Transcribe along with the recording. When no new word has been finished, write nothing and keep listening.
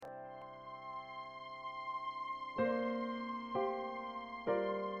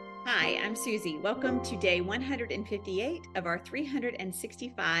Hi, I'm Susie. Welcome to day 158 of our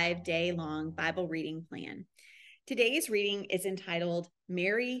 365-day-long Bible reading plan. Today's reading is entitled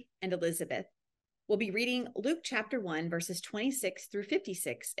Mary and Elizabeth. We'll be reading Luke chapter 1, verses 26 through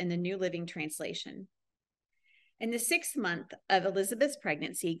 56 in the New Living Translation. In the 6th month of Elizabeth's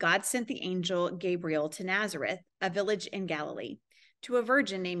pregnancy, God sent the angel Gabriel to Nazareth, a village in Galilee, to a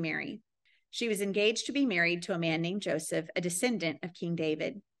virgin named Mary. She was engaged to be married to a man named Joseph, a descendant of King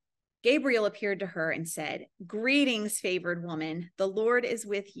David. Gabriel appeared to her and said, "Greetings, favored woman, the Lord is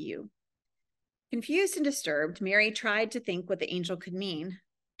with you." Confused and disturbed, Mary tried to think what the angel could mean.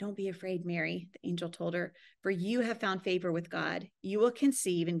 "Don't be afraid, Mary," the angel told her, "for you have found favor with God. You will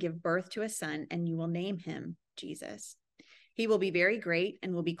conceive and give birth to a son, and you will name him Jesus. He will be very great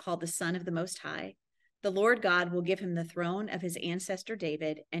and will be called the Son of the Most High. The Lord God will give him the throne of his ancestor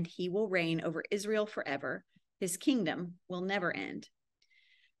David, and he will reign over Israel forever. His kingdom will never end."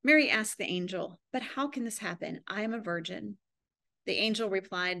 Mary asked the angel, "But how can this happen? I am a virgin." The angel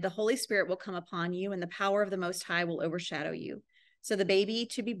replied, "The Holy Spirit will come upon you, and the power of the Most High will overshadow you. So the baby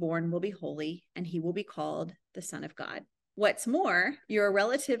to be born will be holy, and he will be called the Son of God. What's more, your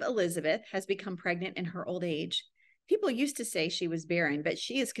relative Elizabeth has become pregnant in her old age. People used to say she was barren, but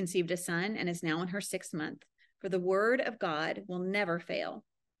she has conceived a son and is now in her 6th month, for the word of God will never fail."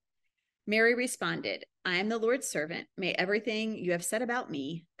 Mary responded, "I am the Lord's servant. May everything you have said about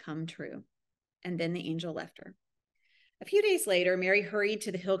me come true." And then the angel left her. A few days later, Mary hurried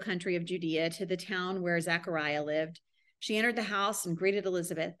to the hill country of Judea, to the town where Zechariah lived. She entered the house and greeted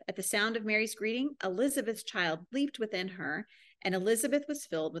Elizabeth. At the sound of Mary's greeting, Elizabeth's child leaped within her, and Elizabeth was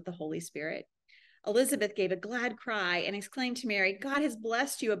filled with the Holy Spirit. Elizabeth gave a glad cry and exclaimed to Mary, "God has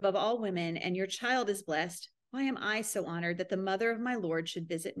blessed you above all women, and your child is blessed. Why am I so honored that the mother of my Lord should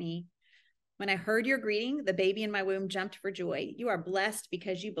visit me? When I heard your greeting, the baby in my womb jumped for joy. You are blessed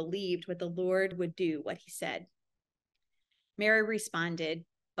because you believed what the Lord would do, what he said." Mary responded,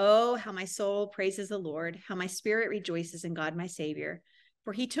 "Oh, how my soul praises the Lord, how my spirit rejoices in God my Savior,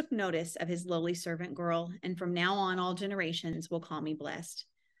 for he took notice of his lowly servant girl, and from now on all generations will call me blessed.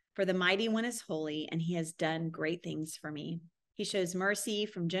 For the Mighty One is holy, and he has done great things for me. He shows mercy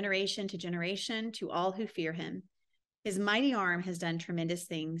from generation to generation to all who fear him. His mighty arm has done tremendous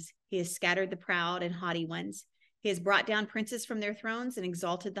things. He has scattered the proud and haughty ones. He has brought down princes from their thrones and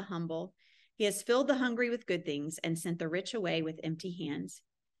exalted the humble. He has filled the hungry with good things and sent the rich away with empty hands.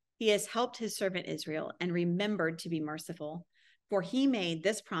 He has helped his servant Israel and remembered to be merciful, for he made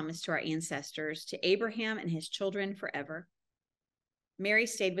this promise to our ancestors, to Abraham and his children forever." Mary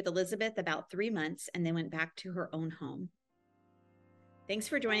stayed with Elizabeth about 3 months and then went back to her own home. Thanks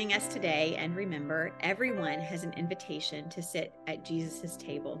for joining us today, and remember, everyone has an invitation to sit at Jesus'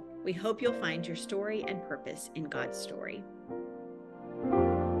 table. We hope you'll find your story and purpose in God's story.